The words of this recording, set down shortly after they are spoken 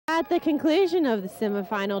at the conclusion of the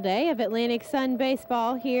semifinal day of Atlantic Sun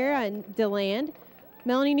Baseball here on DeLand.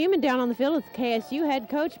 Melanie Newman down on the field with KSU head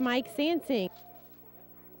coach Mike Sansing.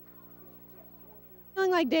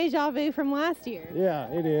 Feeling like deja vu from last year. Yeah,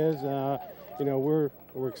 it is. You know, we're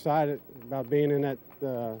excited about being in that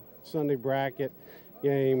Sunday bracket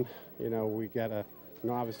game. You know, we got to,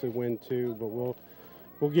 obviously win two, but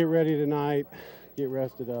we'll get ready tonight, get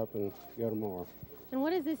rested up, and go tomorrow. And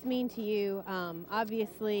what does this mean to you?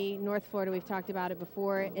 Obviously, North Florida, we've talked about it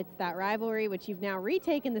before. It's that rivalry, which you've now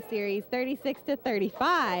retaken the series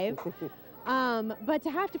 36-35. But to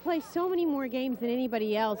have to play so many more games than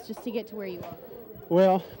anybody else just to get to where you are.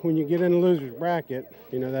 Well, when you get in the loser's bracket,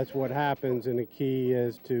 that's what happens. And the key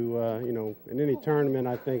is to, in any tournament,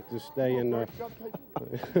 I think, to stay in the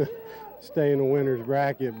stay in the winner's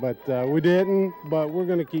bracket. But we didn't. But we're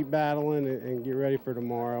going to keep battling and get ready for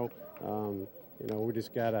tomorrow. We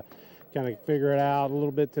just got to kind of figure it out a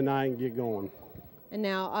little bit tonight and get going. And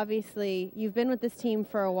now, obviously, you've been with this team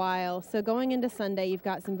for a while. So going into Sunday, you've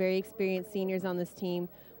got some very experienced seniors on this team.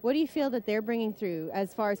 What do you feel that they're bringing through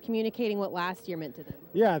as far as communicating what last year meant to them?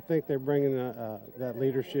 Yeah, I think they're bringing that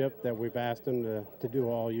leadership that we've asked them to do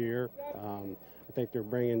all year. I think they're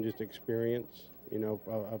bringing just experience,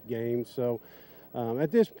 of games. So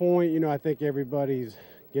at this point, I think everybody's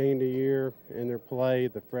gained a year in their play.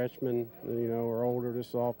 The freshmen, are older. The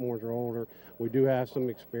sophomores are older. We do have some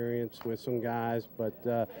experience with some guys, but,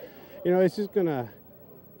 it's just going to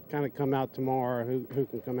kind of come out tomorrow who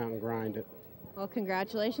can come out and grind it. Well,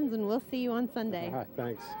 congratulations, and we'll see you on Sunday. All right,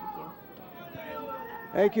 thanks. Thank you.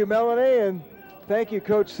 Thank you, Melanie, and thank you,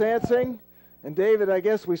 Coach Sansing. And David, I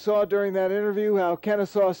guess we saw during that interview how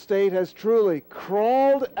Kennesaw State has truly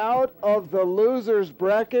crawled out of the loser's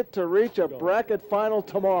bracket to reach a bracket final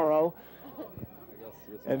tomorrow.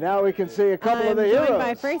 And now we can see a couple of the heroes. I'm joined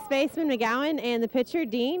by first baseman McGowan and the pitcher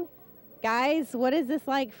Dean. Guys, what is this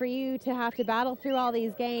like for you to have to battle through all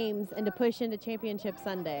these games and to push into Championship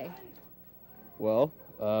Sunday? Well,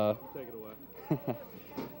 take it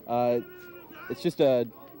away. It's just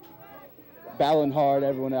battling hard,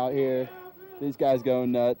 everyone out here. These guys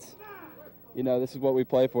going nuts. This is what we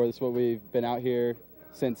play for. This is what we've been out here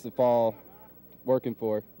since the fall working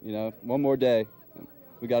for. One more day.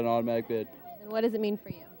 We got an automatic bid. And what does it mean for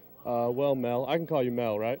you? Well, Mel, I can call you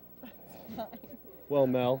Mel, right? Well,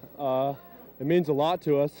 Mel, it means a lot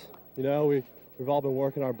to us. We've all been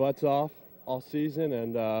working our butts off all season,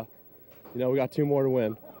 and we got two more to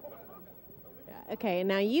win. Yeah, okay,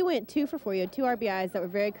 now you went 2 for 4. You had 2 RBIs that were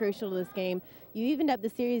very crucial to this game. You evened up the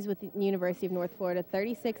series with the University of North Florida,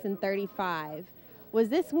 36-35. Was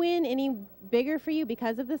this win any bigger for you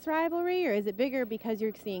because of this rivalry, or is it bigger because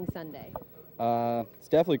you're seeing Sunday? It's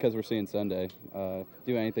definitely because we're seeing Sunday. Do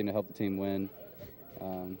anything to help the team win.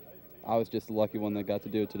 I was just the lucky one that got to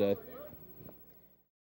do it today.